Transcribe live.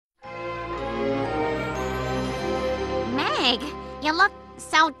Greg, you look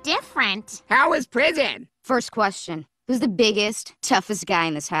so different. How was prison? First question. Who's the biggest, toughest guy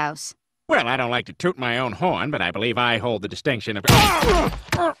in this house? Well, I don't like to toot my own horn, but I believe I hold the distinction of...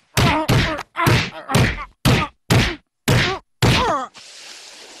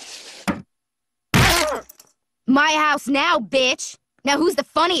 My house now, bitch! Now who's the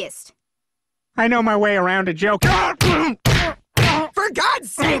funniest? I know my way around a joke. For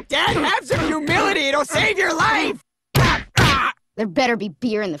God's sake, Dad, have some humility. It'll save your life. There better be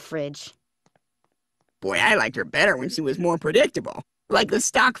beer in the fridge. Boy, I liked her better when she was more predictable. Like the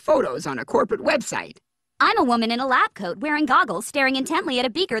stock photos on a corporate website. I'm a woman in a lab coat wearing goggles staring intently at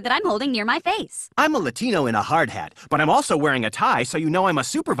a beaker that I'm holding near my face. I'm a Latino in a hard hat, but I'm also wearing a tie so you know I'm a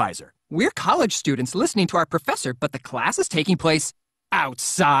supervisor. We're college students listening to our professor, but the class is taking place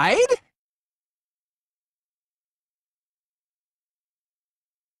outside?